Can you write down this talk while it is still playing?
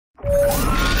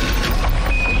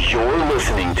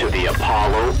listening to the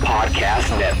Apollo Podcast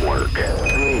Network.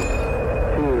 3,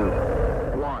 2,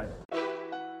 1.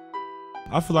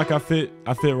 I feel like I fit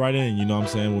right in, you know what I'm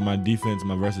saying, with my defense,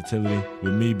 my versatility,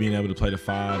 with me being able to play the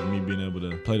 5, me being able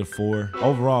to play the 4.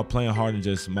 Overall, playing hard and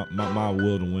just my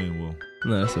will to win will.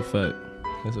 No, that's a fact.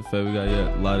 That's a fact. We got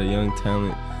a lot of young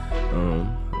talent,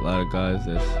 a lot of guys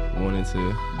that's wanting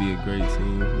to be a great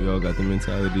team. We all got the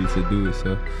mentality to do it,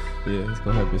 so yeah, it's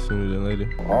going to happen sooner than later.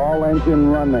 All engine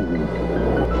running.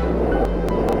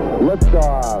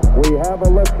 Liftoff. We have a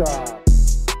liftoff.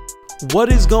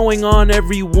 What is going on,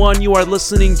 everyone? You are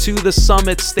listening to The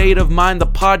Summit State of Mind, the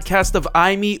podcast of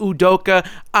Ime Udoka,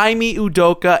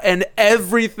 and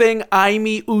everything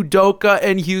Ime Udoka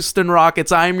and Houston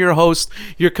Rockets. I am your host,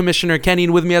 your commissioner, Kenny,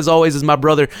 and with me, as always, is my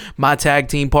brother, my tag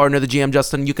team partner, the GM,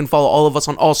 Justin. You can follow all of us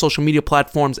on all social media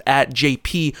platforms at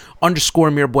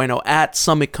JP_Mirbueno, at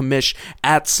Summit Commish,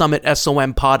 at Summit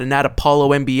SOM Pod, and at Apollo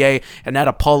NBA, and at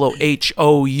Apollo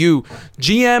HOU.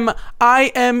 GM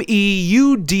Ime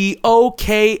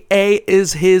Udoka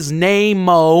is his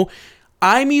name-o.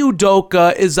 Ime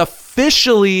Udoka is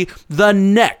officially the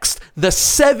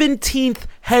 17th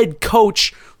head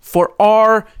coach for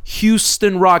our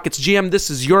Houston Rockets. GM, this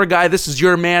is your guy. This is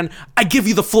your man. I give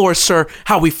you the floor, sir.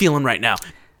 How are we feeling right now?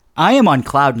 I am on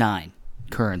cloud 9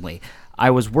 currently. I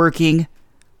was working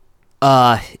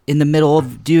in the middle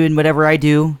of doing whatever I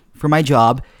do for my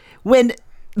job when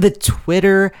the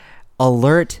Twitter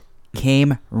alert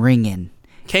came ringing.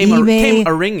 Came a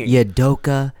ringing.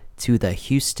 Udoka to the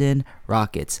Houston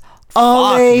Rockets.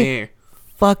 Fuck me.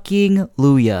 Fucking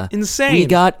Luya. Insane. We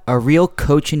got a real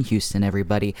coach in Houston,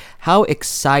 everybody. How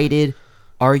excited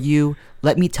are you?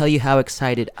 Let me tell you how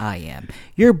excited I am.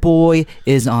 Your boy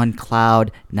is on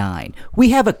cloud 9.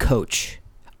 We have a coach.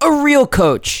 A real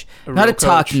coach. Not a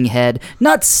talking head.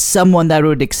 Not someone that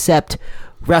would accept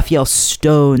Raphael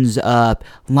Stone's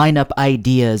lineup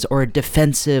ideas or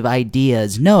defensive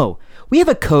ideas. No. We have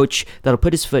a coach that'll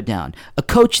put his foot down. A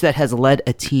coach that has led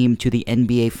a team to the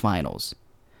NBA Finals.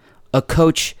 A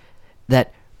coach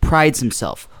that prides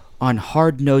himself on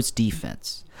hard-nosed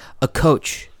defense. A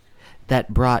coach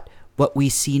that brought what we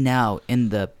see now in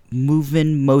the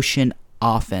move-in motion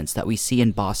offense that we see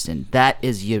in Boston. That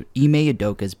is Ime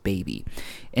Udoka's baby.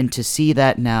 And to see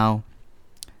that now,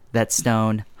 that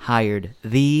Stone hired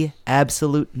the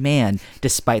absolute man,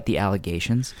 despite the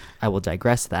allegations. I will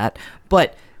digress that.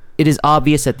 But it is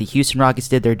obvious that the Houston Rockets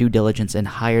did their due diligence and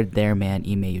hired their man,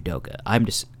 Ime Udoka. I'm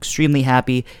just extremely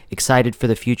happy, excited for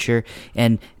the future,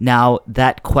 and now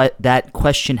that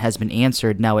question has been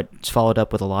answered. Now it's followed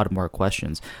up with a lot of more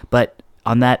questions. But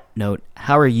on that note,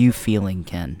 how are you feeling,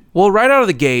 Ken? Well, right out of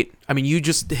the gate, I mean, you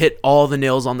just hit all the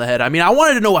nails on the head. I mean, I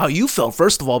wanted to know how you felt,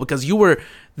 first of all, because you were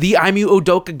the Ime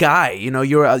Udoka guy. You know,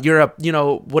 you're a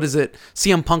what is it?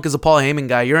 CM Punk is a Paul Heyman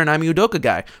guy. You're an Ime Udoka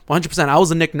guy. 100%. I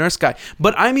was a Nick Nurse guy.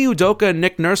 But Ime Udoka and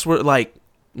Nick Nurse were like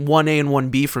 1A and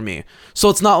 1B for me. So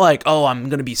it's not like, oh, I'm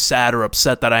going to be sad or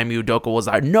upset that Ime Udoka was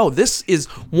there. No, this is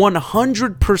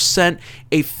 100%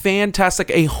 a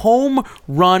fantastic, a home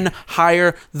run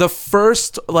hire. The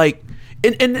first, like,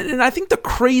 and I think the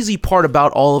crazy part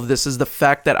about all of this is the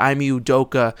fact that Ime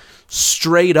Udoka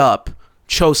straight up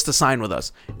chose to sign with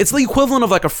us. It's the equivalent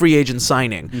of like a free agent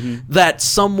signing. Mm-hmm. That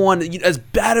someone, as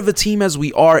bad of a team as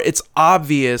we are, it's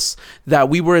obvious that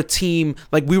we were a team,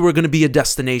 like we were going to be a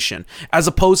destination, as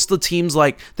opposed to teams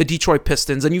like the Detroit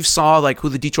Pistons. And you saw like who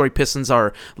the Detroit Pistons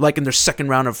are, like in their second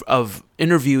round of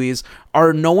interviewees,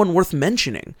 are no one worth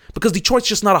mentioning because Detroit's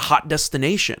just not a hot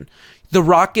destination. The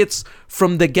Rockets,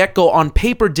 from the get-go, on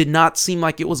paper, did not seem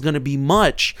like it was going to be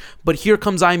much. But here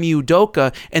comes Ime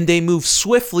Udoka, and they move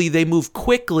swiftly. They move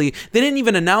quickly. They didn't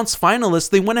even announce finalists.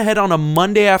 They went ahead on a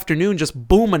Monday afternoon, just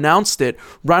boom, announced it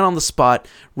right on the spot.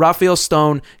 Raphael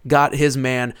Stone got his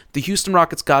man. The Houston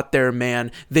Rockets got their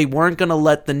man. They weren't going to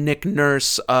let the Nick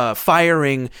Nurse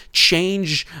firing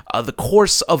change the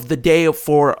course of the day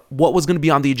for what was going to be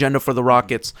on the agenda for the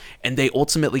Rockets, and they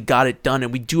ultimately got it done.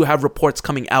 And we do have reports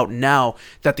coming out now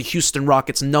that the Houston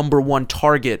Rockets' number one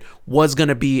target was going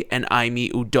to be an Ime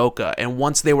Udoka. And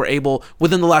once they were able,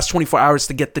 within the last 24 hours,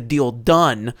 to get the deal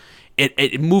done,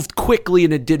 it moved quickly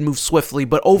and it did move swiftly.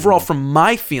 But overall, from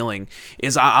my feeling,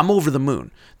 is I'm over the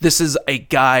moon. This is a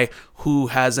guy who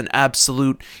has an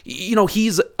absolute,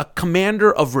 he's a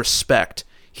commander of respect.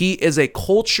 He is a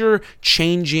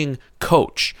culture-changing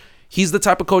coach. He's the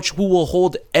type of coach who will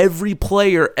hold every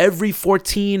player, every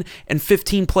 14 and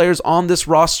 15 players on this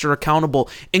roster accountable,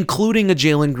 including a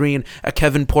Jalen Green, a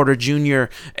Kevin Porter Jr.,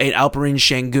 a Alperen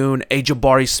Şengün, a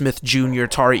Jabari Smith Jr.,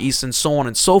 Tari Eason, so on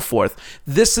and so forth.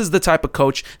 This is the type of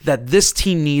coach that this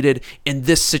team needed in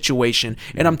this situation.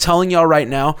 And I'm telling y'all right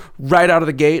now, right out of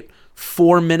the gate,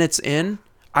 4 minutes in,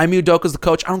 Ime Udoka's the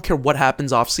coach. I don't care what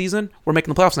happens off season. We're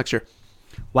making the playoffs next year.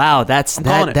 Wow,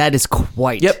 that is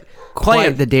quite. Yep.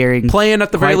 Quite the daring. Playing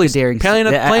at the very least. Playing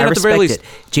at the very least.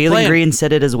 Jalen Green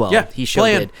said it as well. Yeah, he showed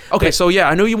it. Okay, so yeah,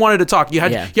 I know you wanted to talk. You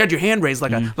had your hand raised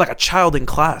like a child in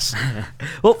class.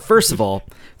 Well, first of all,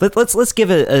 let's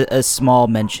give a small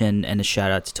mention and a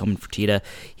shout out to Tillman Fertitta.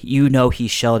 You know, he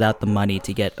shelled out the money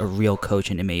to get a real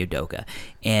coach in Ime Udoka,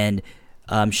 and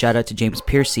shout out to James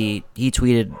Piercy. He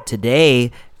tweeted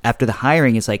today after the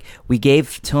hiring, it's like, we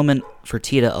gave Tillman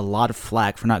Fertitta a lot of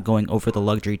flack for not going over the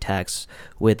luxury tax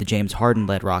with the James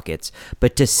Harden-led Rockets.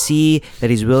 But to see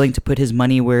that he's willing to put his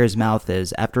money where his mouth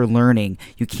is after learning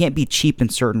you can't be cheap in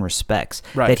certain respects,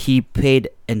 right, that he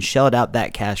paid and shelled out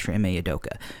that cash for Ime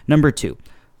Udoka. Number two,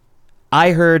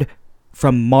 I heard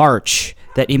from March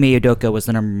that Ime Udoka was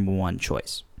the number one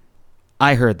choice.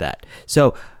 I heard that.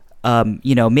 So,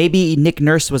 maybe Nick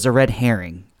Nurse was a red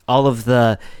herring. All of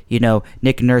the,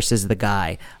 Nick Nurse is the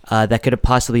guy that could have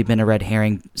possibly been a red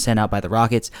herring sent out by the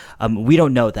Rockets. We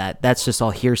don't know that. That's just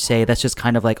all hearsay. That's just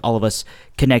kind of like all of us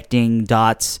connecting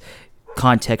dots,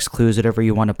 context clues, whatever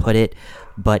you want to put it.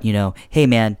 But, hey,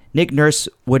 man, Nick Nurse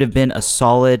would have been a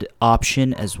solid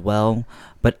option as well.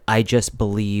 But I just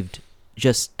believed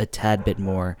just a tad bit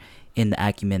more in the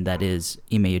acumen that is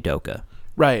Ime Udoka.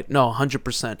 Right. No,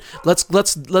 100%.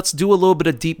 Let's do a little bit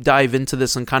of deep dive into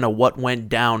this and kind of what went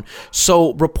down.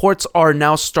 So reports are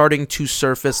now starting to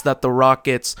surface that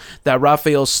that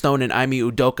Rafael Stone and Ime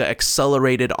Udoka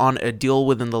accelerated on a deal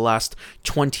within the last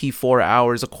 24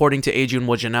 hours, according to Adrian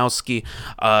Wojnarowski.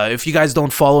 If you guys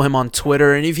don't follow him on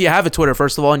Twitter, and if you have a Twitter,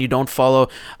 first of all, and you don't follow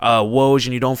Woj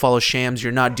and you don't follow Shams,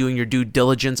 you're not doing your due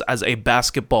diligence as a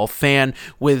basketball fan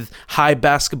with high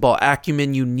basketball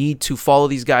acumen. You need to follow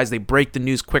these guys. They break the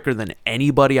news quicker than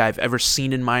anybody I've ever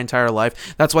seen in my entire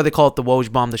life. That's why they call it the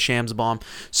Woj bomb, the Shams bomb.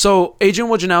 So Adrian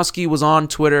Wojnarowski was on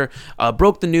Twitter,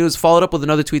 broke the news, followed up with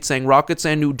another tweet saying Rockets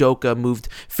and Udoka moved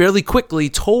fairly quickly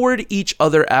toward each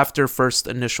other after first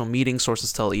initial meeting.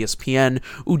 Sources tell ESPN.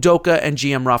 Udoka and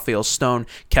GM Rafael Stone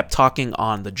kept talking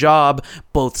on the job.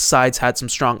 Both sides had some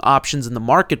strong options in the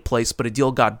marketplace, but a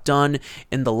deal got done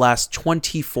in the last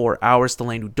 24 hours to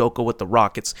land Udoka with the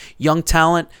Rockets. Young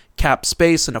talent, cap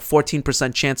space, and a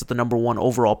 14% chance at the number one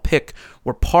overall pick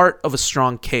were part of a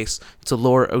strong case to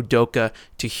lure Udoka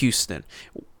to Houston.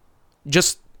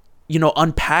 Just,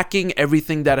 unpacking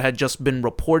everything that had just been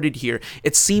reported here,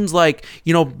 it seems like,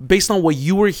 based on what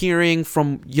you were hearing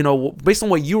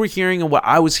and what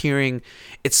I was hearing,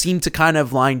 it seemed to kind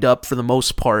of lined up for the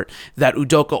most part that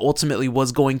Udoka ultimately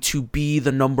was going to be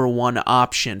the number one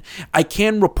option. I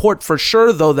can report for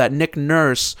sure, though, that Nick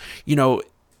Nurse,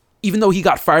 even though he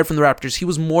got fired from the Raptors, he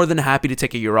was more than happy to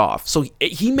take a year off. So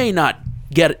he may not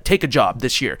take a job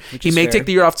this year. He may take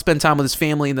the year off to spend time with his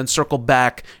family and then circle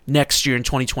back next year in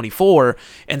 2024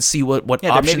 and see what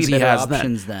options he has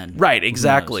then. Right,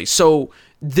 exactly. So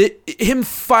him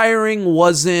firing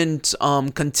wasn't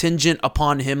contingent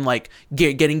upon him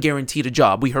getting guaranteed a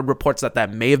job. We heard reports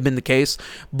that may have been the case,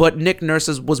 but Nick Nurse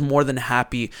was more than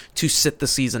happy to sit the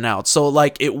season out. So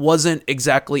it wasn't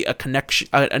exactly a connective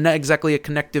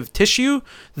tissue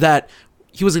that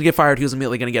he was going to get fired. He was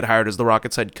immediately going to get hired as the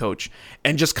Rockets head coach.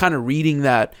 And just kind of reading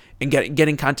that and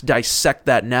getting kind of to dissect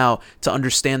that now to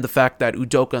understand the fact that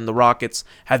Udoka and the Rockets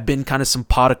have been kind of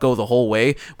simpatico the whole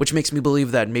way, which makes me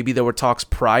believe that maybe there were talks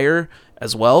prior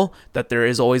as well, that there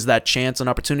is always that chance and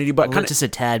opportunity, but kind of just a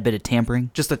tad bit of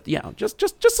tampering. Just a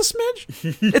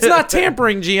smidge. It's not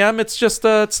tampering, GM. It's just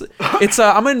it's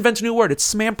I'm gonna invent a new word. It's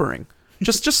smampering.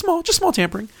 Just small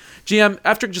tampering. GM,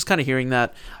 after just kind of hearing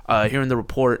that, hearing the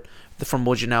report from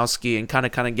Wojnarowski and kind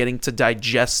of getting to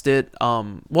digest it.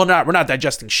 We're not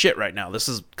digesting shit right now. This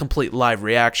is complete live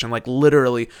reaction.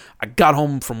 Literally, I got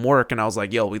home from work and I was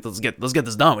like, "Yo, let's get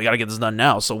this done. We got to get this done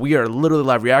now." So we are literally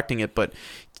live reacting it. But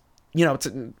it's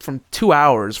from 2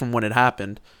 hours from when it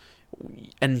happened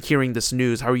and hearing this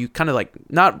news, how are you kind of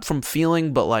not from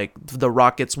feeling, but the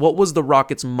Rockets? What was the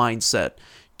Rockets' mindset?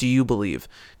 Do you believe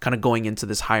kind of going into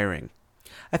this hiring?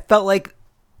 I felt like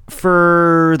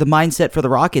for the mindset for the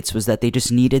Rockets was that they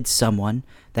just needed someone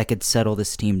that could settle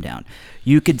this team down.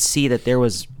 You could see that there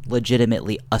was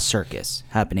legitimately a circus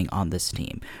happening on this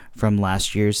team from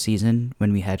last year's season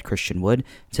when we had Christian Wood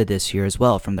to this year as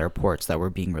well, from the reports that were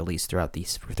being released throughout the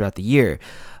year.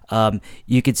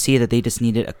 You could see that they just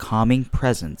needed a calming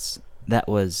presence that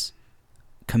was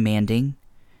commanding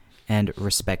and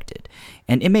respected.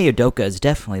 And Ime Udoka is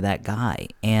definitely that guy.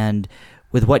 And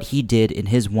with what he did in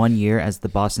his 1 year as the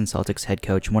Boston Celtics head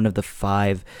coach, one of the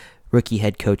 5 rookie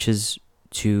head coaches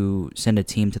to send a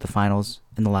team to the finals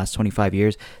in the last 25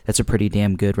 years, that's a pretty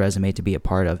damn good resume to be a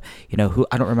part of. You know, who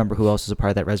I don't remember who else is a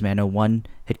part of that resume. I know one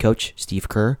head coach, Steve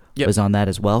Kerr, was on that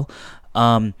as well.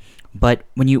 But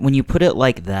when you put it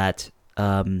like that,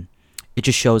 it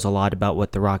just shows a lot about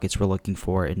what the Rockets were looking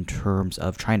for in terms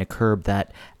of trying to curb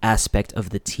that aspect of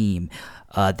the team.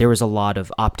 There was a lot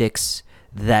of optics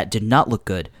that did not look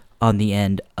good on the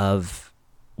end of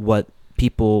what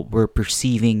people were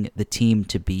perceiving the team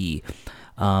to be.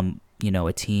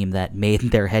 A team that made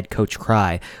their head coach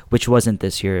cry, which wasn't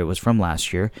this year. It was from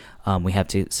last year. We have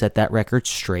to set that record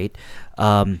straight.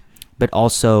 But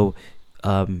also,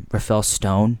 Rafael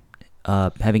Stone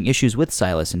having issues with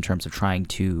Silas in terms of trying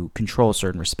to control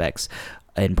certain respects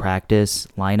in practice,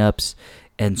 lineups,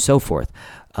 and so forth.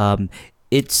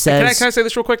 It says. Can I say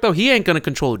this real quick though? He ain't gonna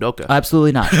control Udoka.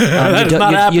 Absolutely not. That is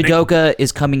not happening. Udoka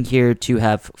is coming here to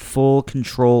have full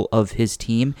control of his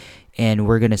team, and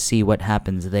we're gonna see what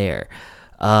happens there.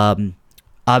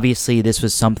 Obviously, this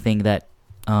was something that,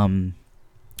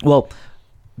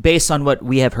 based on what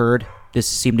we have heard, this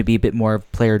seemed to be a bit more of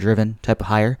player-driven type of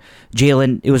hire.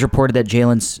 It was reported that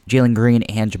Jalen Green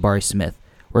and Jabari Smith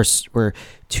were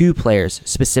 2 players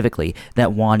specifically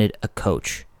that wanted a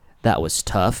coach that was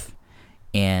tough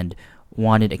and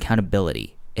wanted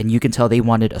accountability. And you can tell they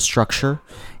wanted a structure,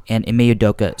 and Ime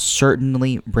Udoka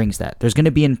certainly brings that. There's going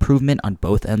to be improvement on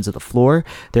both ends of the floor.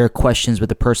 There are questions with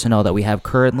the personnel that we have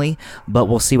currently, but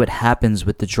we'll see what happens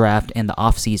with the draft and the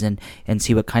offseason and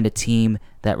see what kind of team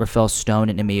that Rafael Stone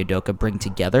and Ime Udoka bring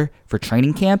together for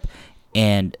training camp,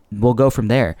 and we'll go from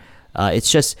there.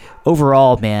 It's just,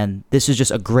 overall, man, this is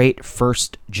just a great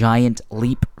first giant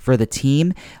leap for the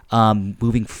team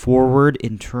moving forward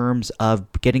in terms of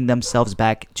getting themselves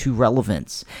back to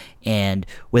relevance. And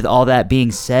with all that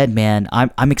being said, man,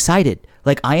 I'm excited.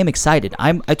 Like, I am excited.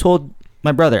 I told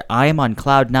my brother, I am on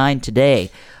cloud 9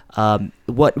 today.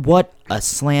 What a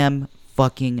slam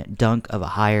fucking dunk of a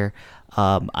hire.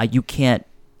 I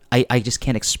just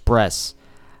can't express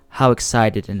how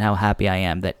excited and how happy I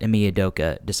am that Ime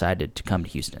Udoka decided to come to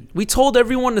Houston. We told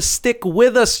everyone to stick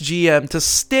with us, GM, to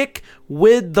stick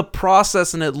with the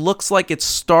process, and it looks like it's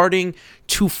starting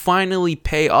to finally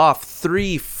pay off.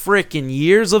 3 freaking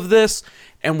years of this,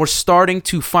 and we're starting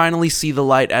to finally see the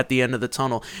light at the end of the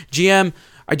tunnel. GM,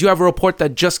 I do have a report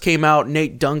that just came out.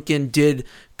 Nate Duncan did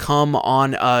come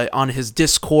on his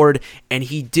Discord, and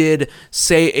he did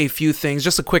say a few things.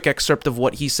 Just a quick excerpt of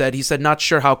what he said. He said, not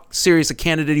sure how serious a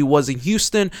candidate he was in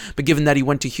Houston, but given that he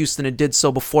went to Houston and did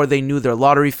so before they knew their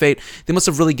lottery fate, they must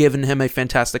have really given him a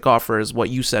fantastic offer, is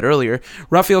what you said earlier.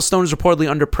 Rafael Stone is reportedly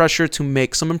under pressure to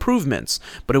make some improvements,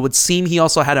 but it would seem he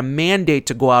also had a mandate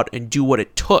to go out and do what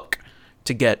it took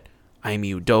to get Ime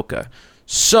Udoka.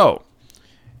 So,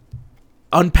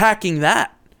 unpacking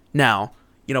that now,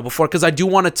 before, because I do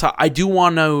want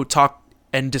to talk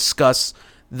and discuss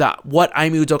that what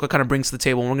Ime Udoka kind of brings to the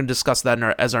table, and we're going to discuss that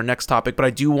as our next topic. But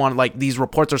I do want, these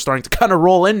reports are starting to kind of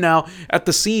roll in now at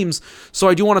the seams, so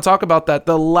I do want to talk about that.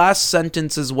 The last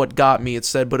sentence is what got me. It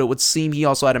said, but it would seem he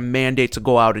also had a mandate to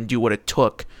go out and do what it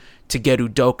took to get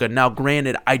Udoka. Now,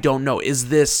 granted, I don't know. Is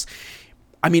this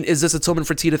a Tillman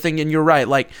Fertitta thing? And you're right.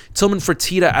 Tillman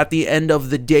Fertitta, at the end of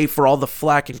the day, for all the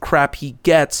flack and crap he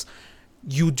gets,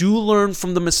 you do learn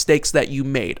from the mistakes that you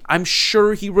made. I'm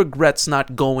sure he regrets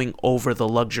not going over the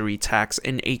luxury tax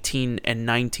in 18 and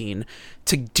 19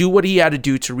 to do what he had to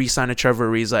do to re-sign a Trevor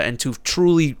Ariza and to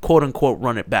truly, quote-unquote,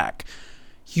 run it back.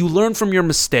 You learn from your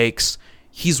mistakes.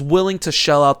 He's willing to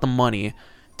shell out the money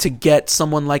to get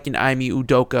someone like an Ime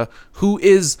Udoka, who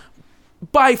is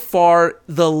by far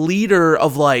the leader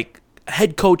of,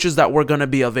 head coaches that were going to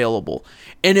be available.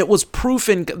 And it was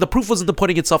the proof was in the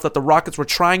pudding itself that the Rockets were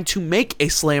trying to make a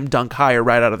slam dunk hire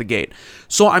right out of the gate.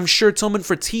 So I'm sure Tillman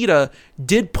Fertitta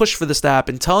did push for this to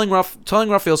happen, telling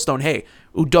Rafael Stone, hey,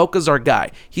 Udoka's our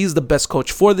guy. He's the best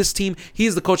coach for this team.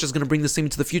 He's the coach that's going to bring this team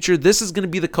into the future. This is going to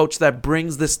be the coach that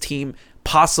brings this team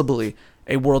possibly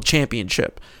a world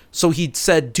championship. So he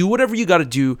said, do whatever you got to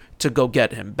do to go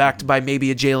get him. Backed by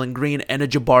maybe a Jalen Green and a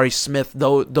Jabari Smith,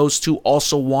 though those two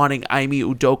also wanting Ime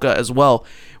Udoka as well.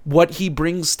 What he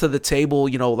brings to the table,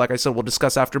 like I said, we'll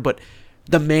discuss after, but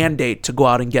the mandate to go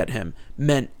out and get him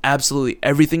meant absolutely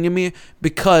everything to me,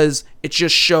 because it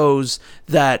just shows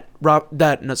that not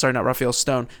Raphael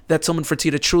Stone, that Tillman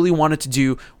Fertitta truly wanted to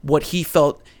do what he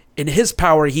felt in his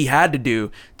power he had to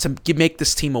do to make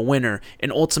this team a winner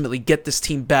and ultimately get this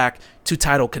team back to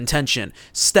title contention.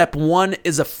 Step one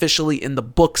is officially in the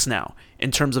books now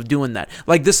in terms of doing that.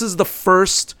 Like, this is the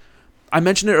first, I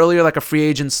mentioned it earlier, like a free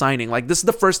agent signing. Like, this is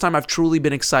the first time I've truly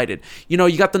been excited. You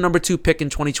got the number 2 pick in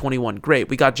 2021. Great.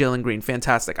 We got Jalen Green.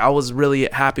 Fantastic. I was really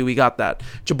happy we got that.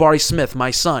 Jabari Smith, my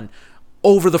son,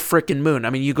 over the freaking moon.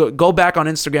 I mean, you go back on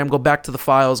Instagram, go back to the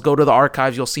files, go to the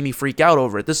archives. You'll see me freak out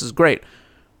over it. This is great.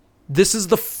 This is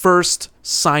the first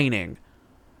signing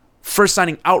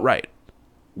outright,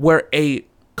 where a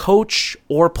coach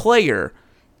or player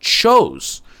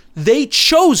chose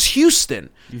Houston.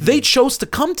 Mm-hmm. They chose to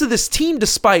come to this team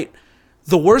despite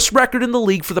the worst record in the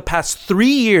league for the past 3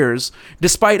 years,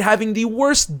 despite having the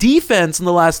worst defense in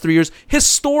the last 3 years,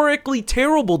 historically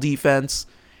terrible defense.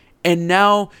 And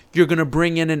now you're going to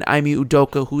bring in an Ime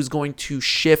Udoka who's going to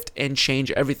shift and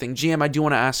change everything. GM, I do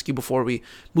want to ask you before we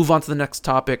move on to the next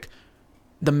topic,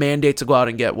 the mandate to go out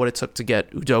and get what it took to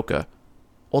get Udoka.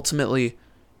 Ultimately,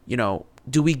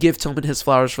 do we give Tillman his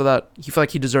flowers for that? You feel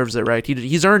like he deserves it, right?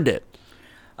 He's earned it.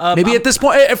 Maybe at this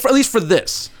point, at least for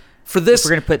this. If we're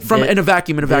going to put in a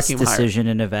vacuum decision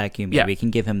higher. In a vacuum, yeah, we can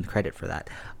give him credit for that.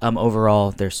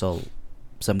 Overall, there's still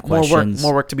some questions.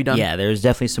 More work to be done. Yeah, there's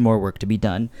definitely some more work to be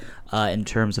done in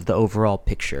terms of the overall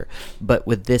picture. But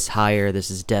with this hire, this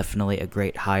is definitely a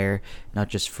great hire, not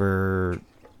just for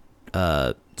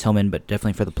Tillman, but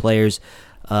definitely for the players.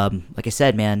 Like I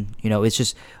said, man, it's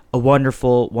just a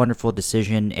wonderful, wonderful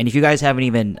decision. And if you guys haven't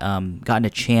even gotten a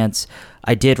chance,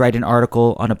 I did write an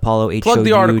article on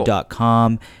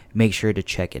ApolloHOU.com. Make sure to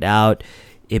check it out.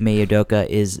 Ime Udoka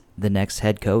is the next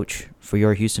head coach for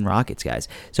your Houston Rockets, guys.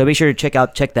 So make sure to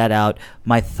check that out.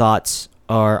 My thoughts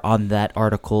are on that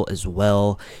article as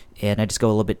well. And I just go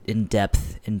a little bit in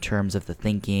depth in terms of the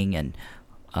thinking and,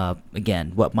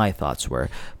 again, what my thoughts were.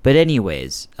 But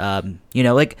anyways,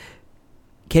 like,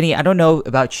 Kenny, I don't know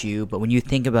about you, but when you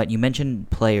think about, you mentioned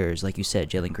players, like you said,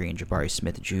 Jalen Green, Jabari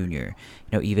Smith Jr.,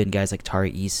 even guys like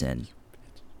Tari Eason,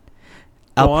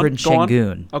 Alperen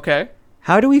Şengün. Okay.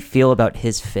 How do we feel about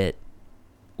his fit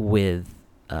with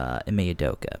Ime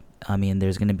Udoka? I mean,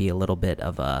 there's going to be a little bit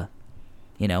of a,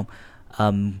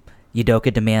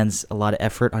 Udoka demands a lot of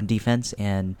effort on defense,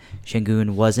 and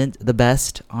Şengün wasn't the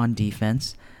best on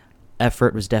defense.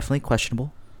 Effort was definitely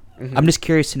questionable. Mm-hmm. I'm just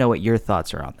curious to know what your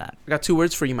thoughts are on that. I got 2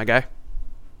 words for you, my guy.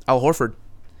 Al Horford.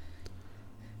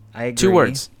 I agree. 2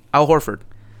 words. Al Horford.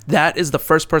 That is the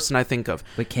first person I think of.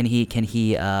 But can he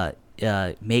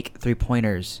make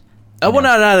 3-pointers? Well,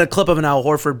 not a clip of an Al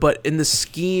Horford, but in the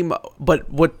scheme. But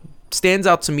what stands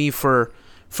out to me for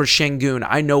Şengün,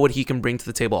 I know what he can bring to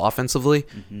the table offensively.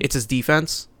 Mm-hmm. It's his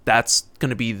defense. That's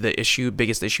going to be the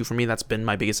biggest issue for me. That's been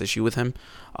my biggest issue with him.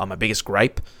 My biggest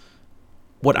gripe.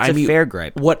 It's a fair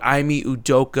gripe. What Ime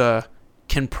Udoka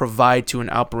can provide to an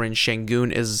Alperen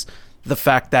Şengün is the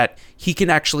fact that he can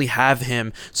actually have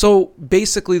him. So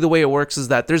basically the way it works is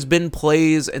that there's been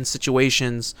plays and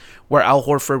situations where Al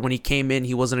Horford, when he came in,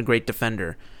 he wasn't a great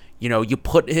defender. You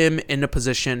put him in a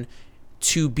position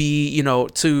to be,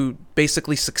 to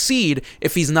basically succeed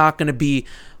if he's not going to be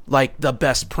like the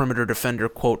best perimeter defender,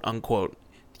 quote unquote.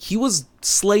 He was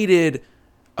slated,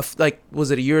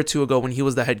 was it a year or 2 ago when he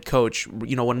was the head coach,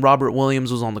 when Robert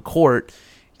Williams was on the court,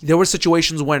 there were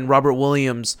situations when Robert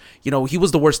Williams, he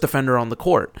was the worst defender on the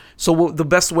court. So the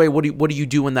best way, what do you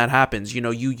do when that happens?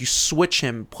 You switch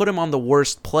him, put him on the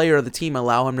worst player of the team,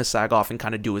 allow him to sag off and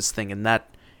kind of do his thing in that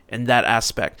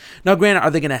aspect. Now, granted, are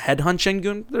they going to headhunt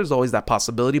Şengün? There's always that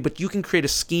possibility, but you can create a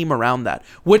scheme around that,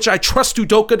 which I trust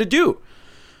Udoka to do.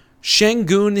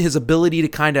 Şengün, his ability to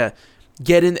kind of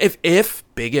get in,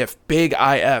 big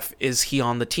IF, is he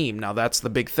on the team? Now, that's the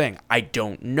big thing. I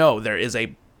don't know. There is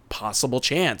a possible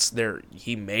chance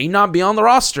he may not be on the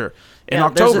roster in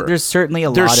October. There's certainly a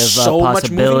lot of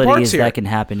possibilities that can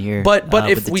happen here. But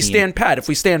if we stand pat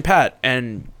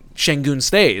and Şengün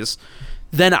stays,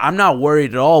 then I'm not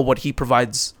worried at all what he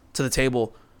provides to the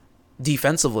table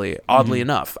defensively. Oddly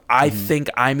enough, I think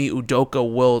Ime Udoka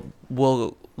will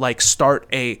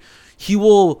he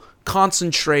will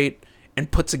concentrate and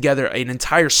put together an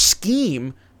entire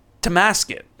scheme to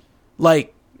mask it.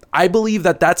 Like, I believe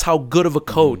that's how good of a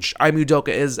coach Ime Udoka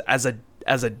is as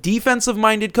a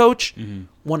defensive-minded coach,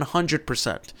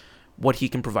 100%. what he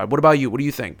can provide. What about you? What do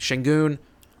you think? Shingun?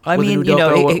 I with mean, an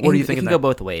Udoka, what do you it think can of go that?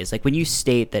 both ways. Like when you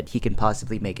state that he can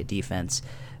possibly make a defense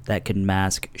that can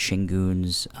mask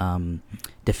Shingun's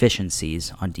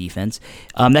deficiencies on defense,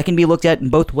 that can be looked at in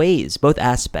both ways, both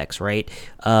aspects, right?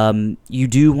 You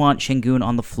do want Shingun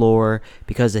on the floor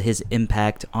because of his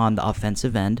impact on the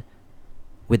offensive end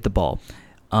with the ball.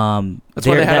 That's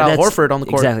why they had Al Horford on the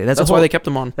court. Exactly. That's why they kept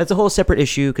him on. That's a whole separate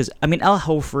issue because I mean Al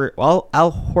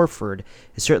Horford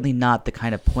is certainly not the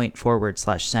kind of point forward /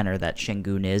 center that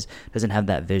Shingun is. Doesn't have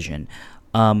that vision.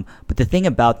 But the thing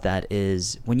about that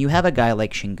is when you have a guy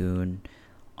like Shingun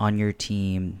on your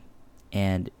team,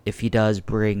 and if he does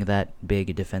bring that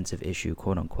big defensive issue,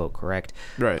 quote unquote, correct?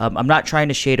 Right. I'm not trying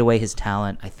to shade away his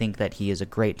talent. I think that he is a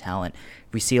great talent.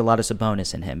 We see a lot of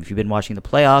Sabonis in him. If you've been watching the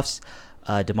playoffs,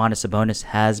 Domantas Sabonis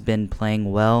has been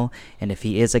playing well, and if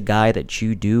he is a guy that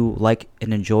you do like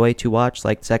and enjoy to watch,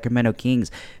 like Sacramento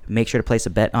Kings, make sure to place a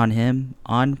bet on him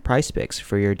on PrizePicks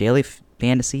for your daily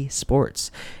fantasy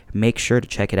sports. Make sure to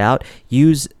check it out.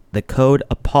 Use the code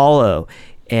Apollo,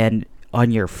 and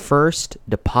on your first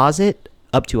deposit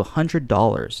up to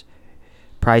 $100,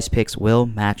 PrizePicks will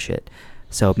match it.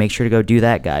 So make sure to go do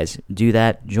that, guys. Do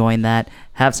that. Join that.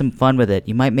 Have some fun with it.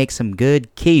 You might make some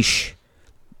good quiche.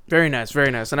 Very nice,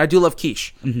 very nice, and I do love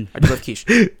quiche. I do love quiche.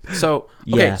 So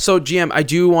okay, Yeah. so GM, I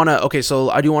do want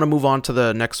to move on to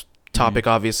the next topic,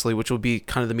 obviously, which will be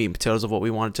kind of the meat and potatoes of what we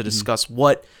wanted to discuss.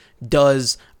 What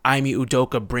does Ime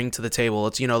Udoka bring to the table?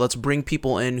 Let's bring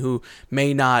people in who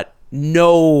may not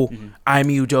know Ime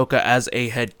Udoka as a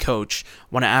head coach.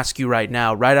 Want to ask you right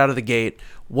now, right out of the gate,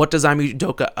 what does Ime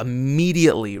Udoka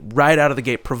immediately, right out of the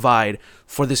gate, provide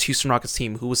for this Houston Rockets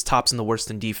team, who was tops and the worst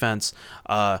in defense,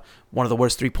 one of the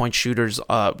worst 3-point shooters,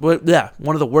 one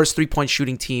of the worst 3-point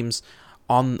shooting teams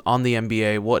on the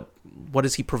NBA? What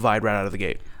does he provide right out of the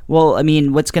gate? Well, I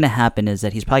mean, what's going to happen is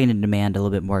that he's probably going to demand a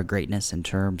little bit more greatness in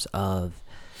terms of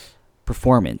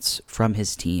performance from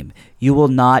his team. You will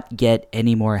not get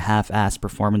any more half-assed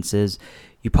performances.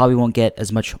 You probably won't get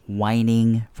as much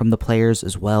whining from the players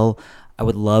as well. I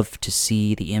would love to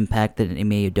see the impact that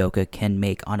Ime Udoka can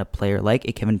make on a player like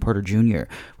a Kevin Porter Jr.,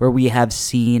 where we have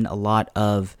seen a lot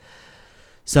of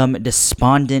some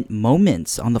despondent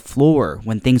moments on the floor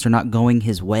when things are not going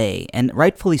his way, and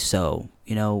rightfully so.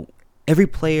 Every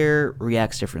player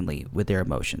reacts differently with their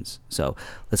emotions, so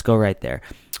let's go right there.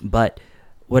 But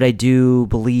what I do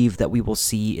believe that we will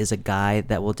see is a guy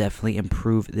that will definitely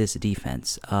improve this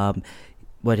defense.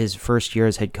 His first year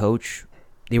as head coach,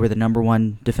 they were the number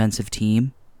 1 defensive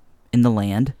team in the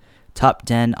land, top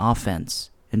 10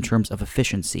 offense in terms of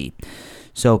efficiency.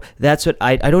 So that's what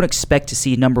I don't expect to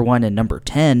see number 1 and number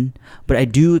 10, but I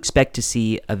do expect to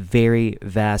see a very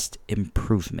vast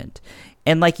improvement.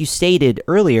 And like you stated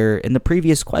earlier in the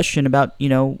previous question about,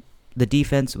 the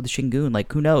defense with Shingun,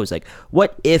 like who knows? Like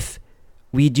what if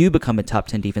we do become a top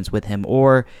 10 defense with him,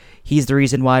 or he's the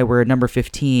reason why we're number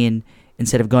 15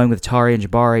 instead of going with Tari and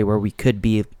Jabari, where we could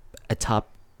be a top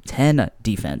 10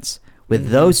 defense with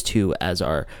those two as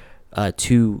our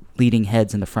two leading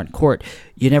heads in the front court.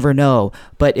 You never know,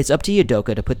 but it's up to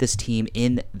Udoka to put this team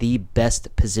in the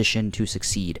best position to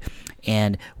succeed.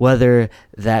 And whether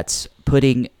that's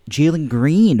putting Jalen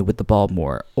Green with the ball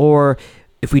more, or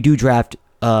if we do draft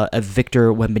a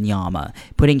Victor Wembanyama,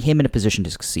 putting him in a position to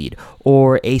succeed,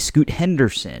 or a Scoot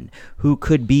Henderson, who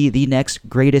could be the next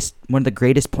one of the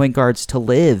greatest point guards to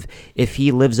live if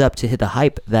he lives up to the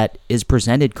hype that is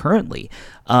presented currently.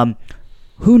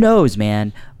 Who knows,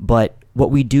 man? But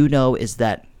what we do know is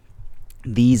that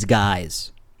these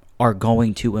guys are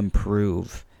going to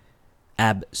improve.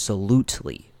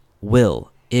 Absolutely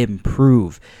will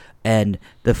improve. And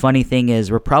the funny thing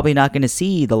is, we're probably not going to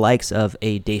see the likes of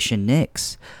a Daishen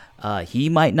Nix. He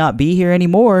might not be here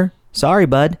anymore. Sorry,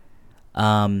 bud.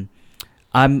 I'm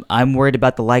worried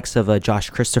about the likes of a Josh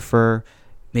Christopher,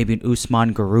 maybe an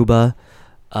Usman Garuba.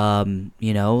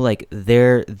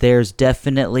 There's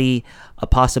definitely a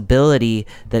possibility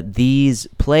that these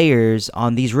players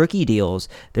on these rookie deals,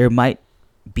 there might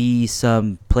be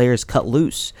some players cut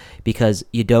loose because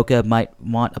Udoka might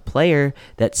want a player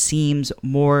that seems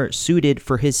more suited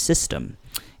for his system.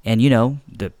 And,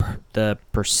 the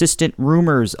persistent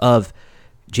rumors of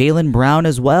Jaylen Brown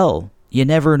as well. You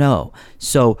never know.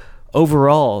 So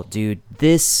overall, dude,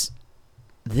 this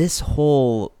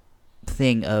whole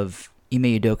thing of Ime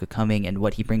Udoka coming and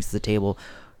what he brings to the table,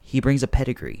 he brings a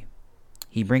pedigree.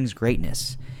 He brings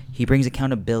greatness. He brings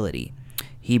accountability.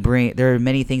 There are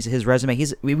many things in his resume.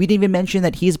 We didn't even mention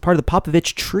that he's part of the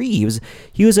Popovich tree.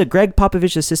 He was a Greg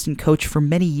Popovich assistant coach for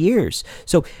many years.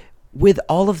 So with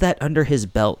all of that under his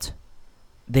belt,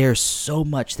 there's so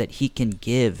much that he can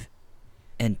give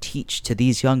and teach to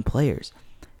these young players.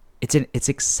 It's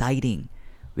exciting.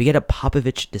 We get a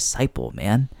Popovich disciple,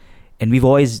 man. And we've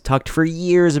always talked for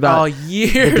years about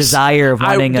the desire of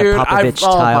wanting a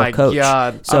Popovich-style coach. Oh my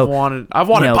God, So I've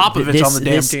wanted Popovich on the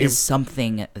damn this team. is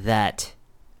something that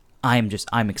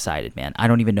I'm excited, man. I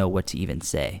don't even know what to even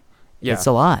say. Yeah. It's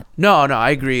a lot. No, I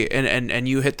agree, and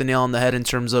you hit the nail on the head in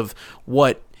terms of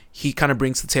what he kind of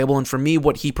brings to the table, and for me,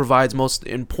 what he provides most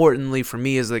importantly for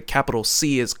me is the capital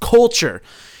C is culture.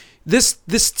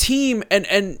 This team,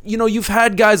 and you know, you've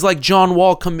had guys like John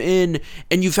Wall come in,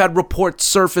 and you've had reports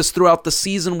surface throughout the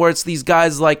season where it's these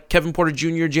guys like Kevin Porter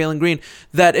Jr., Jalen Green,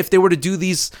 that if they were to do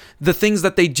the things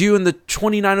that they do in the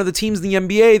 29 other teams in the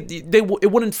NBA,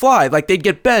 it wouldn't fly. Like, they'd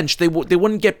get benched. They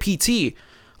wouldn't get PT.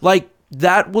 Like,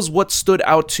 that was what stood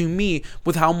out to me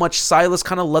with how much Silas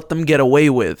kind of let them get away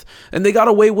with. And they got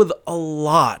away with a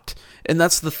lot. And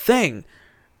that's the thing.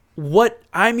 What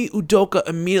Ime Udoka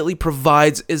immediately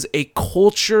provides is a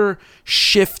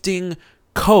culture-shifting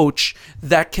coach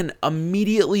that can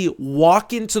immediately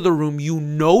walk into the room. You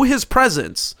know his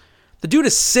presence. The dude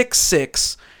is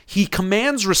 6'6". He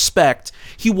commands respect.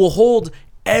 He will hold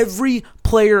every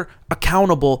player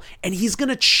accountable, and he's going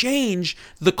to change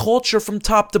the culture from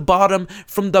top to bottom,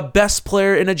 from the best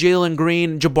player in a Jalen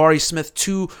Green, Jabari Smith,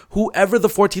 to whoever the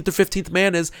 14th or 15th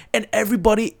man is, and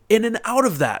everybody in and out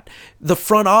of that. The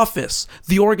front office,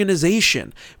 the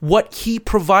organization, what he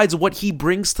provides, what he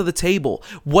brings to the table,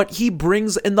 what he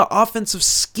brings in the offensive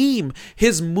scheme,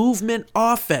 his movement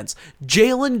offense.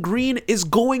 Jalen Green is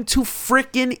going to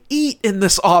freaking eat in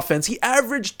this offense. He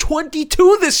averaged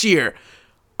 22 this year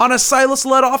on a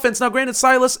Silas-led offense. Now, granted,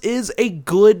 Silas is a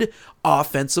good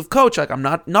offensive coach. Like, I'm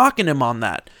not knocking him on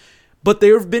that. But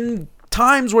there have been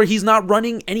times where he's not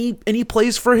running any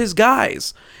plays for his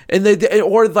guys. And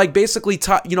or like basically,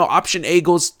 option A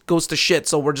goes to shit,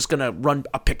 so we're just going to run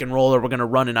a pick and roll, or we're going to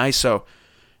run an ISO.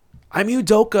 Ime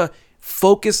Udoka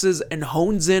focuses and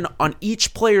hones in on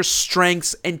each player's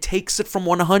strengths and takes it from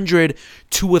 100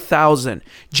 to 1,000.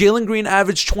 Jalen Green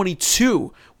averaged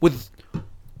 22 with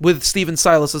Steven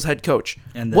Silas as head coach.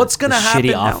 And what's going to happen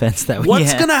shitty now? offense that we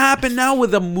What's had. going to happen now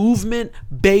with a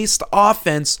movement-based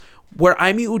offense where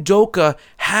Ime Udoka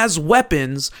has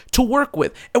weapons to work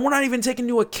with? And we're not even taking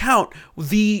into account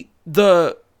the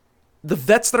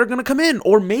vets that are going to come in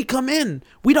or may come in.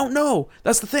 We don't know.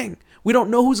 That's the thing. We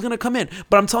don't know who's going to come in.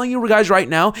 But I'm telling you guys right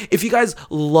now, if you guys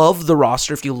love the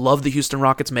roster, if you love the Houston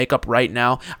Rockets makeup right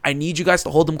now, I need you guys to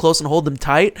hold them close and hold them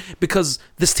tight, because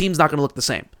this team's not going to look the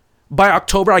same. By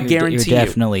October, I guarantee you're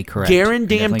definitely correct.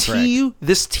 Guarantee you,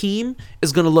 this team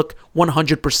is going to look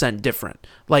 100% different.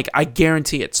 Like, I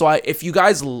guarantee it. So if you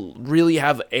guys really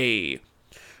have a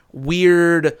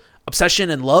weird obsession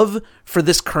and love for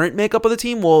this current makeup of the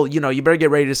team, well, you better get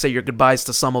ready to say your goodbyes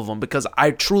to some of them, because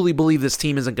I truly believe this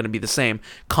team isn't going to be the same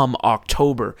come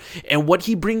October. And what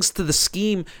he brings to the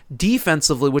scheme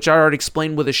defensively, which I already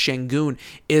explained with a Şengün,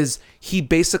 is he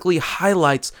basically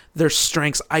highlights their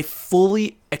strengths. I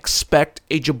fully expect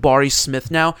a Jabari Smith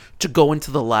now to go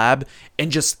into the lab and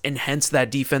just enhance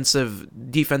that defensive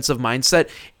mindset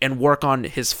and work on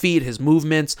his feet, his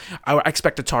movements. I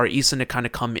expect Atari Eason to kind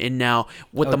of come in now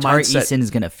with the mindset. Atari Eason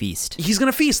is going to feast. He's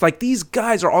going to feast. Like, these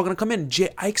guys are all going to come in.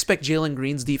 I expect Jalen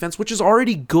Green's defense, which is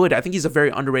already good. I think he's a very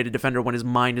underrated defender when his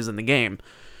mind is in the game.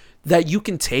 That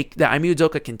Ime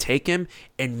Udoka can take him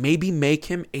and maybe make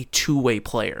him a two-way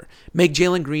player. Make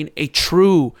Jalen Green a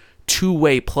true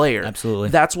two-way player. Absolutely.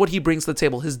 That's what he brings to the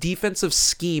table. His defensive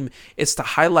scheme is to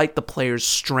highlight the player's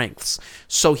strengths.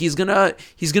 So he's gonna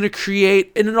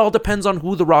create, and it all depends on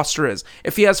who the roster is.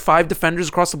 If he has 5 defenders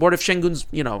across the board, if Şengün's,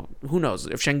 who knows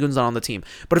if Şengün's not on the team.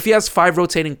 But if he has 5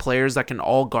 rotating players that can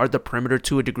all guard the perimeter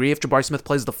to a degree, if Jabari Smith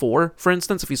plays the 4, for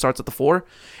instance, if he starts at the 4,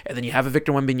 and then you have a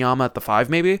Victor Wembanyama at the 5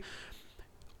 maybe,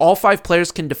 all 5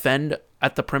 players can defend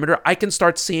at the perimeter. I can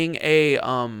start seeing the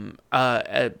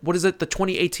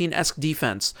 2018-esque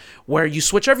defense where you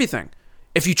switch everything.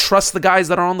 If you trust the guys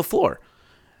that are on the floor,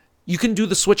 you can do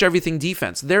the switch everything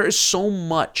defense. There is so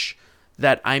much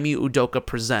that Ime Udoka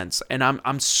presents, and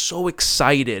I'm so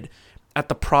excited at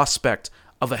the prospect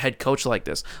of a head coach like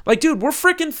this. Like, dude,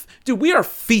 we are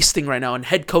feasting right now in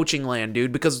head coaching land,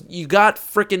 dude, because you got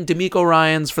freaking D'Amico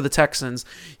Ryans for the Texans.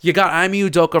 You got Ime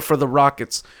Udoka for the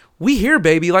Rockets. We here,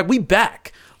 baby. Like, we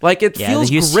back. Like, it feels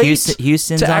great.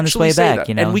 Houston's to on its way back,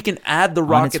 and we can add the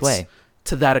Rockets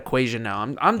to that equation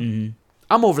now. I'm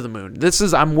over the moon.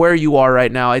 I'm where you are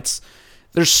right now.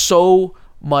 There's so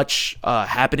much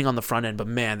happening on the front end, but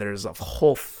man, there's a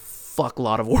whole fuck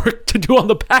lot of work to do on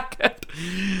the back end.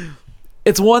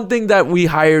 It's one thing that we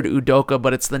hired Udoka,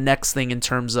 but it's the next thing in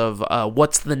terms of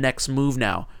what's the next move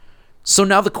now. So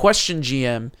now the question,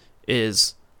 GM,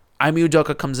 is Ime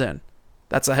Udoka comes in.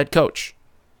 That's a head coach.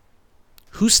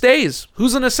 Who stays?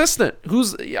 Who's an assistant?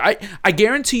 I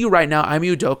guarantee you right now, Ime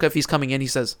Udoka, if he's coming in, he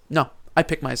says, no, I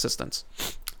pick my assistants.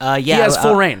 He has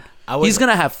full reign. He's going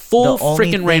to have full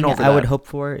freaking reign over that. I would hope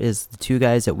for is the two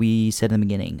guys that we said in the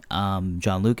beginning,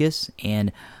 John Lucas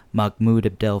and Mahmoud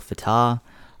Abdel Fattah.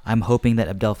 I'm hoping that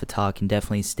Abdel Fattah can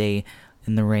definitely stay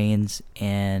in the reins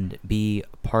and be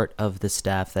part of the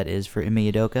staff that is for Ime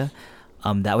Udoka.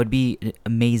 That would be an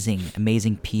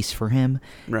amazing piece for him.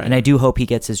 Right. And I do hope he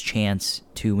gets his chance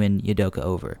to win Udoka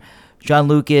over. John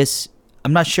Lucas,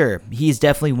 I'm not sure. He's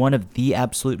definitely one of the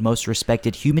absolute most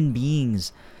respected human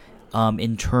beings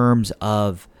in terms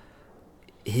of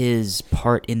his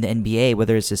part in the NBA,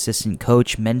 whether it's assistant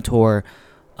coach, mentor,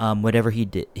 whatever he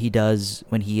does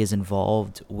when he is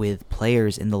involved with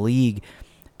players in the league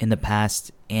in the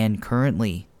past and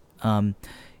currently.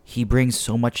 He brings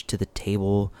so much to the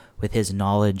table with his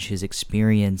knowledge, his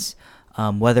experience.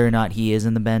 Whether or not he is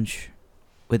in the bench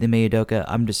with Ime Udoka,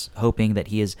 I'm just hoping that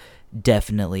he is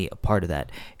definitely a part of that.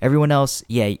 Everyone else,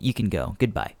 yeah, you can go.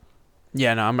 Goodbye.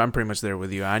 Yeah, no, I'm pretty much there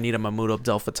with you. I need a Mahmoud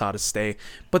Abdel Fattah to stay.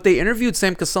 But they interviewed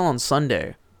Sam Cassell on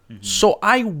Sunday. Mm-hmm. So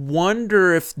I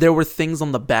wonder if there were things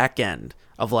on the back end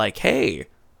of like, hey,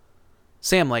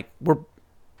 Sam, like, we're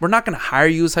not going to hire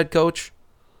you as head coach,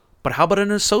 but how about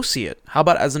an associate? How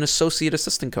about as an associate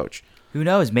assistant coach? Who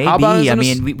knows? Maybe. I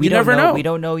mean, we don't never know. We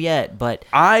don't know yet, but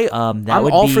I'm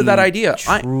would all be for that idea.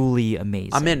 Truly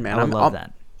amazing. I'm in, man. I would love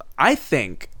that. I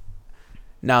think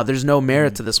now there's no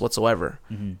merit to this whatsoever.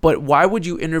 Mm-hmm. But why would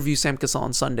you interview Sam Cassell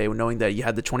on Sunday knowing that you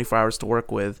had the 24 hours to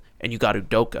work with and you got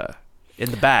Udoka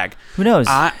in the bag? Who knows?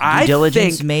 Due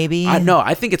diligence, think, maybe.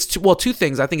 I think it's two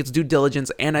things. I think it's due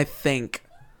diligence, and I think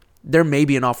there may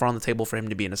be an offer on the table for him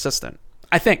to be an assistant.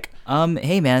 I think.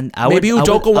 Hey man, maybe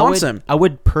Udoka wants him. I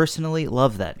would personally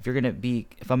love that. If I'm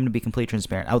gonna be completely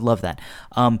transparent, I would love that.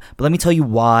 But let me tell you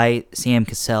why Sam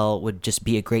Cassell would just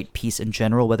be a great piece in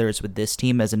general, whether it's with this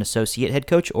team as an associate head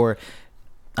coach or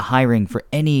a hiring for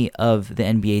any of the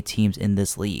NBA teams in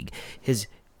this league. His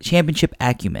championship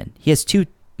acumen. He has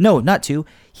not two.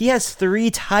 He has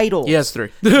 3 titles. He has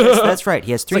 3. Yes, that's right.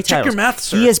 He has 3 titles. Check your math,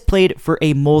 sir. He has played for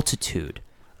a multitude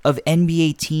of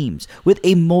NBA teams with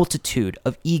a multitude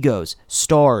of egos,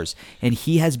 stars, and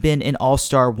he has been an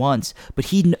all-star once, but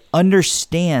he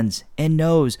understands and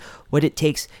knows what it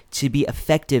takes to be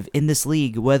effective in this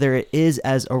league, whether it is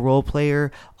as a role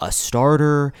player, a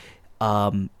starter,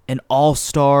 an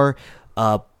all-star,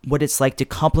 what it's like to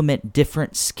complement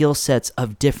different skill sets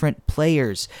of different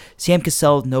players. Sam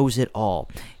Cassell knows it all,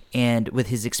 and with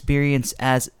his experience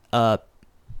as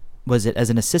as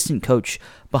an assistant coach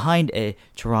behind a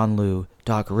Tyronn Lue,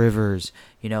 Doc Rivers,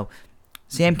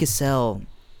 Sam Cassell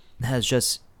has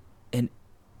just an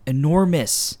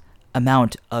enormous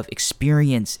amount of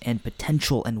experience and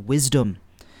potential and wisdom.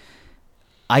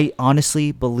 I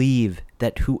honestly believe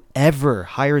that whoever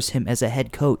hires him as a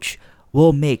head coach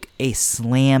will make a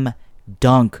slam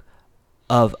dunk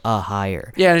of a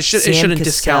hire. Yeah, and it shouldn't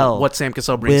discount what Sam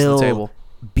Cassell brings to the table.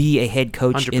 Be a head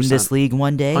coach 100%. In this league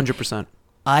one day. 100%.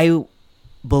 I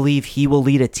believe he will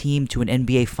lead a team to an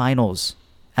NBA Finals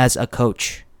as a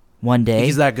coach one day.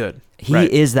 He's that good. He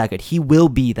is that good. He will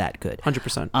be that good.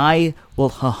 100%. I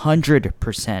will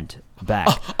 100% back.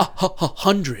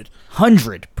 100%.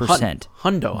 100%.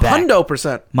 Hundo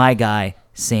percent. My guy,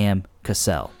 Sam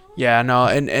Cassell. Yeah, no,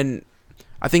 and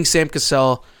I think Sam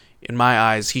Cassell, in my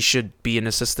eyes, he should be an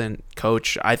assistant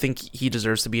coach. I think he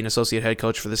deserves to be an associate head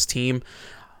coach for this team.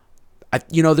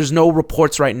 There's no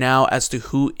reports right now as to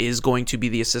who is going to be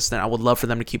the assistant. I would love for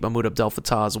them to keep Mahmoud Abdel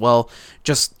Fattah as well.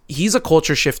 He's a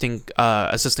culture shifting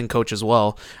assistant coach as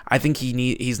well. I think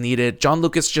he's needed. John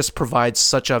Lucas just provides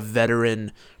such a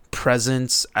veteran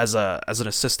presence as an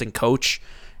assistant coach.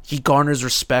 He garners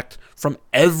respect from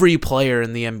every player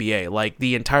in the NBA. Like,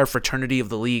 the entire fraternity of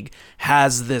the league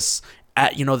has this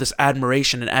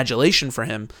admiration and adulation for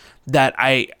him that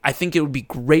I think it would be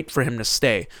great for him to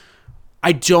stay.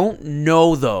 I don't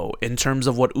know, though, in terms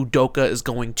of what Udoka is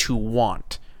going to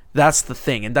want. That's the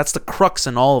thing, and that's the crux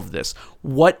in all of this.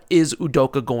 What is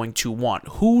Udoka going to want?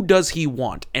 Who does he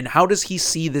want, and how does he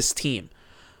see this team?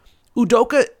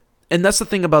 Udoka, and that's the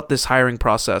thing about this hiring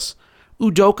process,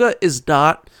 Udoka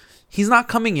he's not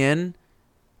coming in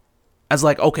as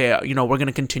like, okay, we're going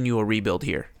to continue a rebuild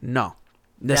here. No.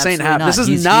 This ain't happening. This is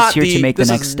he's here to make the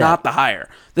next step. Not the hire.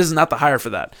 This is not the hire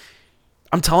for that.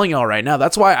 I'm telling y'all right now.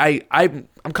 That's why I'm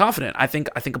confident. I think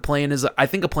a play-in is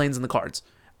in the cards.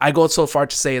 I go so far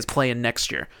to say is play-in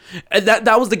next year.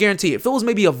 That was the guarantee. If it was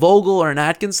maybe a Vogel or an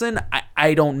Atkinson,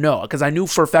 I don't know, because I knew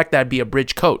for a fact that'd be a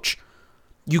bridge coach.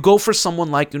 You go for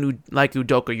someone like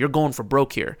Udoka, you're going for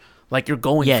broke here. Like, you're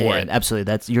going for it. Absolutely.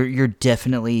 That's you're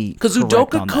definitely because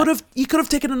Udoka could have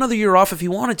taken another year off if he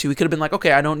wanted to. He could have been like,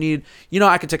 okay, I don't need,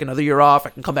 I can take another year off. I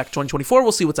can come back to 2024.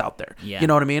 We'll see what's out there. Yeah. You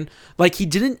know what I mean? Like, he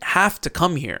didn't have to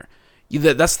come here.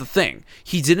 That's the thing.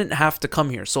 He didn't have to come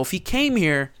here. So if he came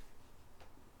here,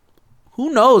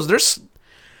 who knows?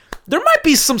 There might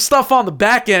be some stuff on the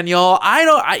back end, y'all.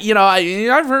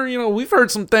 I've heard, we've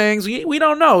heard some things. We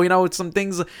don't know, it's some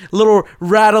things, a little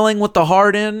rattling with the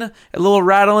Harden, a little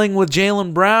rattling with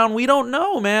Jaylen Brown. We don't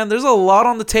know, man. There's a lot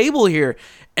on the table here.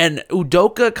 And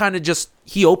Udoka kind of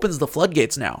he opens the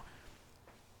floodgates now.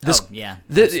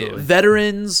 Absolutely.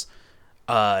 Veterans,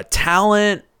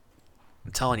 talent.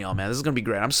 I'm telling y'all, man, this is gonna be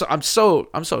great. I'm so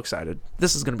excited.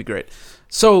 This is gonna be great.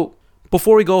 So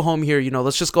before we go home here,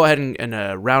 let's just go ahead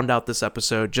and round out this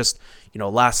episode. Just,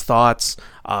 last thoughts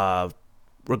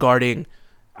regarding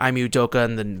Ime Udoka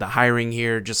and then the hiring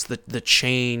here, just the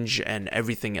change and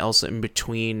everything else in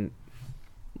between.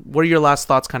 What are your last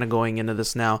thoughts kind of going into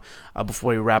this now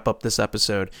before we wrap up this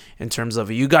episode in terms of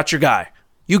you got your guy?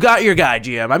 You got your guy,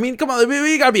 GM. I mean, come on,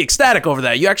 you got to be ecstatic over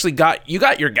that. You actually got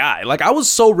your guy. Like, I was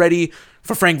so ready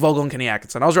for Frank Vogel and Kenny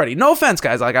Atkinson. I was ready. No offense,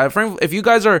 guys. Like, if you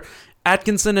guys are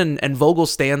Atkinson and Vogel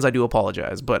stands, I do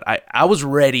apologize, but I was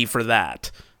ready for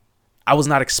that. I was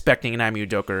not expecting an Ime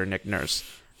Udoka or Nick Nurse.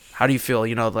 How do you feel?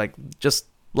 Just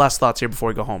last thoughts here before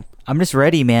we go home. I'm just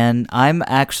ready, man. I'm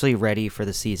actually ready for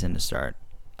the season to start.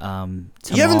 You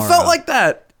haven't felt like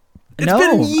that. It's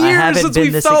been years I haven't since been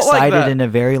we've this felt excited like that. in a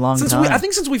very long time. I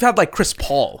think since we've had like Chris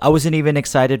Paul. I wasn't even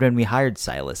excited when we hired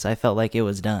Silas. I felt like it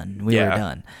was done. We were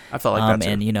done. I felt like that too.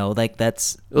 And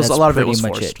that's a lot of it was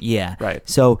pretty much forced. it. Yeah. Right.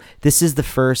 So this is the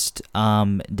first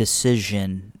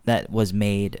decision that was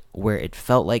made where it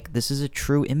felt like this is a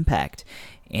true impact,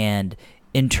 and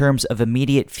in terms of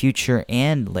immediate future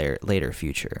and later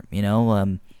future.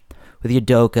 With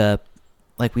Udoka,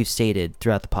 like we've stated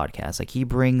throughout the podcast, like, he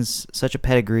brings such a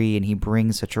pedigree and he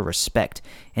brings such a respect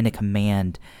and a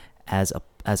command as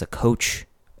a coach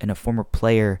and a former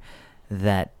player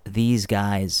that these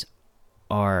guys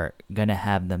are gonna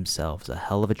have themselves a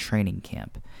hell of a training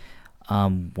camp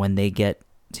when they get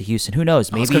to Houston. Who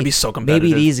knows? Maybe it's gonna be so competitive.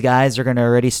 Maybe these guys are gonna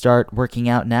already start working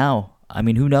out now. I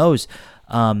mean, who knows?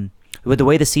 With the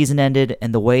way the season ended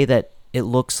and the way that it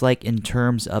looks like in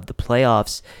terms of the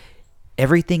playoffs,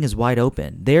 everything is wide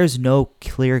open. There's no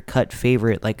clear-cut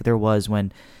favorite like there was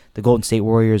when the Golden State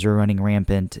Warriors were running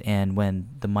rampant and when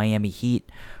the Miami Heat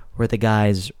were the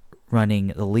guys running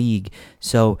the league.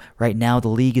 So right now the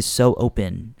league is so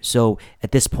open. So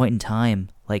at this point in time,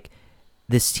 like,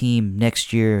 this team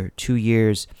next year, 2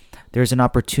 years, there's an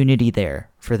opportunity there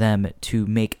for them to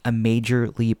make a major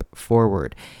leap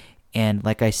forward. And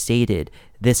like I stated,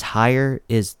 this hire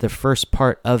is the first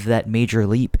part of that major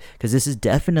leap, because this is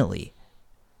definitely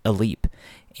a leap,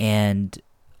 and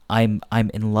I'm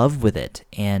in love with it,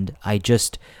 and I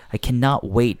cannot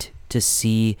wait to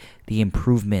see the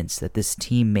improvements that this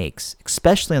team makes,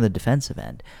 especially on the defensive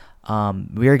end.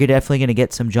 We are definitely going to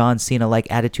get some John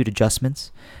Cena-like attitude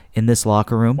adjustments in this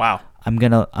locker room. Wow. I'm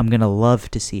gonna love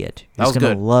to see it. That was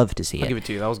good. Love to see it. I'll give it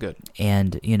to you. That was good.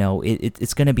 And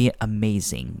it's gonna be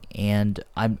amazing. And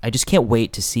I just can't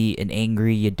wait to see an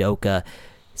angry Udoka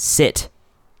sit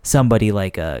somebody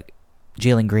like a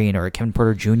Jalen Green or a Kevin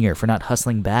Porter Jr. for not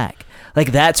hustling back.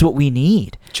 Like, that's what we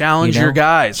need. Challenge your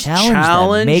guys.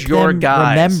 Challenge them. Make your them guys.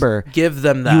 Remember, give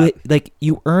them that.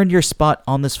 You earned your spot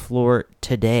on this floor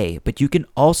today, but you can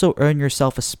also earn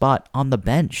yourself a spot on the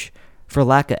bench for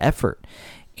lack of effort.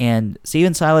 And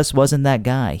Steven Silas wasn't that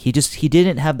guy. He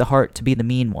didn't have the heart to be the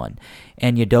mean one.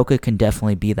 And Udoka can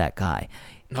definitely be that guy.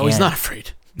 No, he's not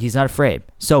afraid. He's not afraid.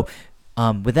 So,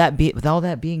 with all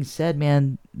that being said,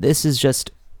 man, this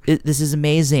is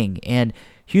amazing. And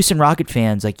Houston Rocket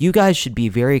fans, like, you guys should be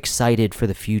very excited for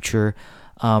the future.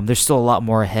 There's still a lot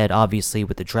more ahead, obviously,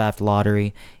 with the draft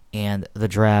lottery and the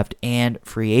draft and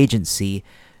free agency.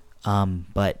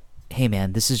 But hey,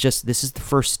 man, this is the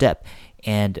first step.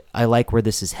 And I like where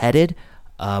this is headed.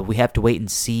 We have to wait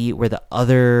and see where the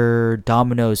other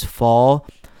dominoes fall.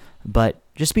 But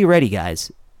just be ready,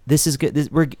 guys. This is good.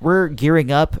 We're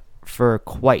gearing up for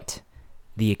quite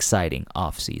the exciting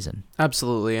offseason.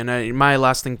 Absolutely. And my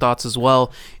lasting thoughts as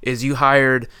well is you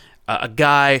hired a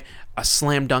guy, a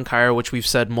slam dunk hire, which we've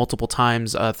said multiple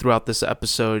times throughout this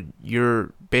episode.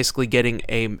 You're basically getting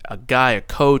a guy, a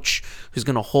coach, who's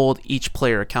going to hold each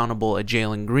player accountable, a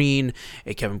Jalen Green,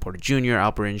 a Kevin Porter Jr.,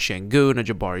 Alperen Sengun, a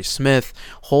Jabari Smith.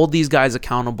 Hold these guys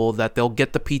accountable that they'll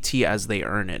get the PT as they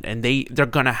earn it, and they're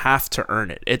going to have to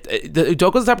earn it.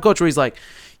 Udoka's the type of coach where he's like,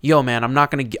 yo, man, I'm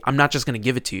not just going to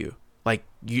give it to you. Like,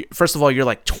 first of all, you're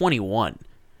like 21.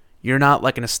 You're not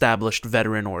like an established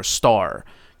veteran or a star.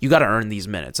 You got to earn these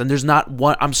minutes. And there's not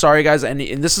one. I'm sorry, guys, and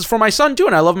this is for my son too,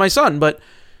 and I love my son, but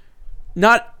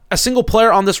not a single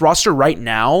player on this roster right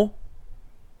now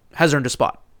has earned a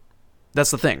spot.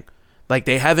 That's the thing. Like,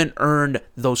 they haven't earned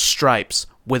those stripes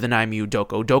with an Ime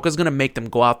Udoka. Udoka's going to make them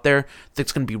go out there.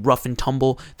 It's going to be rough and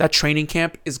tumble. That training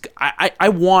camp is... I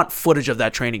want footage of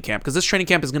that training camp, because this training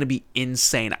camp is going to be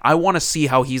insane. I want to see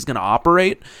how he's going to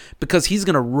operate, because he's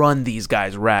going to run these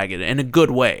guys ragged in a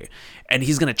good way. And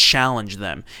he's going to challenge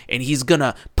them. And he's going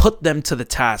to put them to the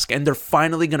task. And they're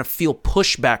finally going to feel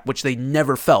pushback, which they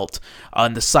never felt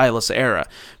in the Silas era.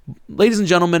 Ladies and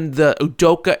gentlemen, the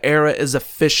Udoka era is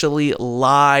officially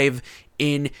live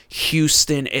in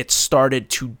Houston. It started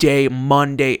today,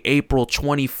 Monday, April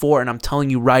 24, and I'm telling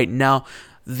you right now,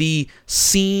 the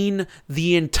scene,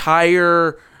 the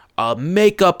entire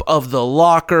makeup of the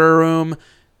locker room,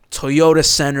 Toyota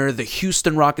Center, the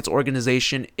Houston Rockets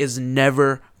organization is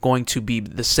never going to be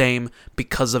the same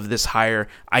because of this hire.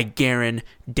 I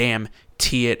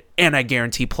guarantee it, and I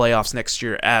guarantee playoffs next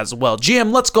year as well.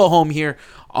 GM, let's go home here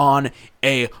on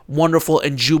a wonderful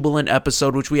and jubilant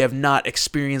episode, which we have not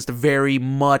experienced very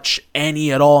much, any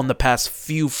at all, in the past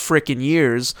few freaking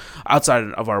years, outside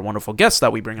of our wonderful guests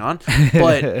that we bring on.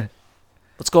 But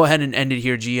let's go ahead and end it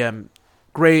here, GM.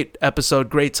 Great episode,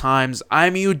 great times.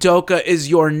 Ime Udoka is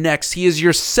your next. He is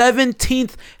your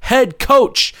 17th head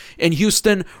coach in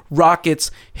Houston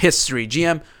Rockets history.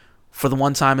 GM, for the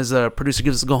one time as a producer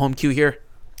gives us a go-home cue here,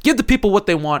 give the people what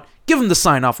they want. Give them the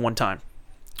sign-off one time.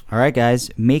 All right,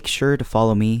 guys, make sure to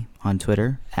follow me on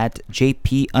Twitter at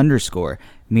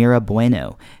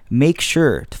JP_Mirabueno. Make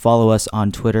sure to follow us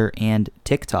on Twitter and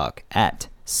TikTok at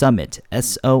Summit,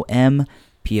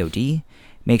 SOMPOD.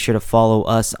 Make sure to follow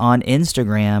us on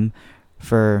Instagram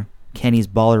for Kenny's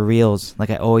Baller Reels, like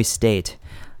I always state,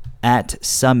 at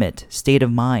Summit State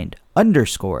of Mind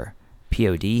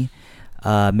 _POD.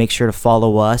 Make sure to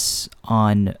follow us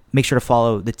make sure to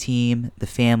follow the team, the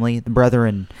family, the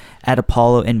brethren at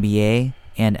Apollo NBA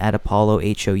and at Apollo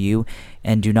HOU.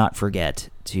 And do not forget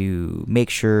to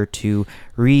make sure to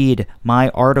read my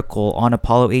article on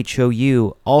Apollo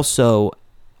HOU, also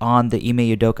on the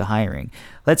Ime Udoka hiring.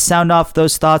 Let's sound off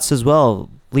those thoughts as well.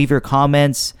 Leave your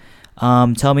comments.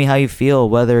 Tell me how you feel,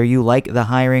 whether you like the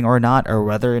hiring or not, or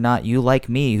whether or not you like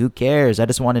me. Who cares? I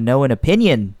just want to know an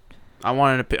opinion. I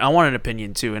want an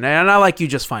opinion too, and I like you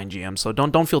just fine, GM. So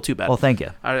don't feel too bad. Well, thank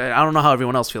you. I don't know how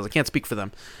everyone else feels. I can't speak for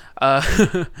them.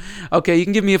 Okay, you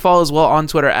can give me a follow as well on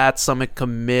Twitter at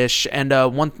SummitCommish. And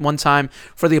one time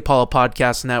for the Apollo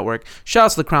Podcast Network.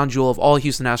 Shouts to the crown jewel of all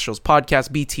Houston Astros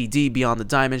podcasts, BTD, Beyond the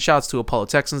Diamond. Shouts to Apollo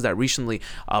Texans that recently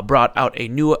brought out a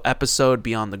new episode,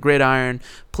 Beyond the Gridiron.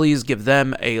 Please give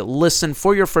them a listen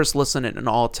for your first listen in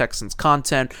all Texans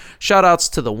content.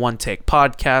 Shoutouts to the One Take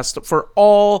Podcast for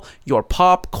all your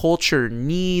pop culture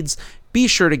needs. Be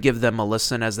sure to give them a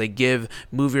listen as they give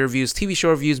movie reviews, TV show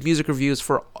reviews, music reviews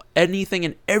for anything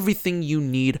and everything you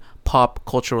need pop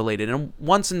culture related. And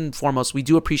once and foremost, we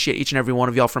do appreciate each and every one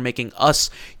of y'all for making us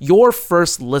your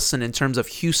first listen in terms of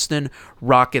Houston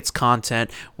Rockets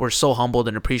content. We're so humbled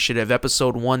and appreciative.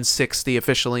 Episode 160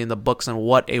 officially in the books, and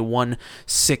what a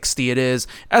 160 it is.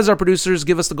 As our producers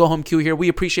give us the go-home cue here, we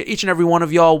appreciate each and every one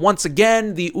of y'all. Once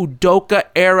again, the Udoka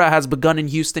era has begun in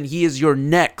Houston. He is your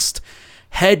next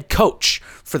head coach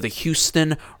for the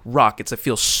Houston Rockets. It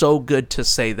feels so good to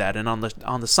say that. And on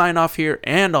the sign off here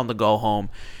and on the go home,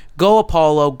 go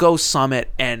Apollo, go Summit,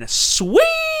 and sweet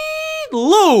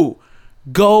Lou,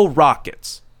 go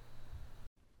Rockets.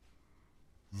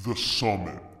 The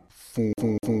Summit.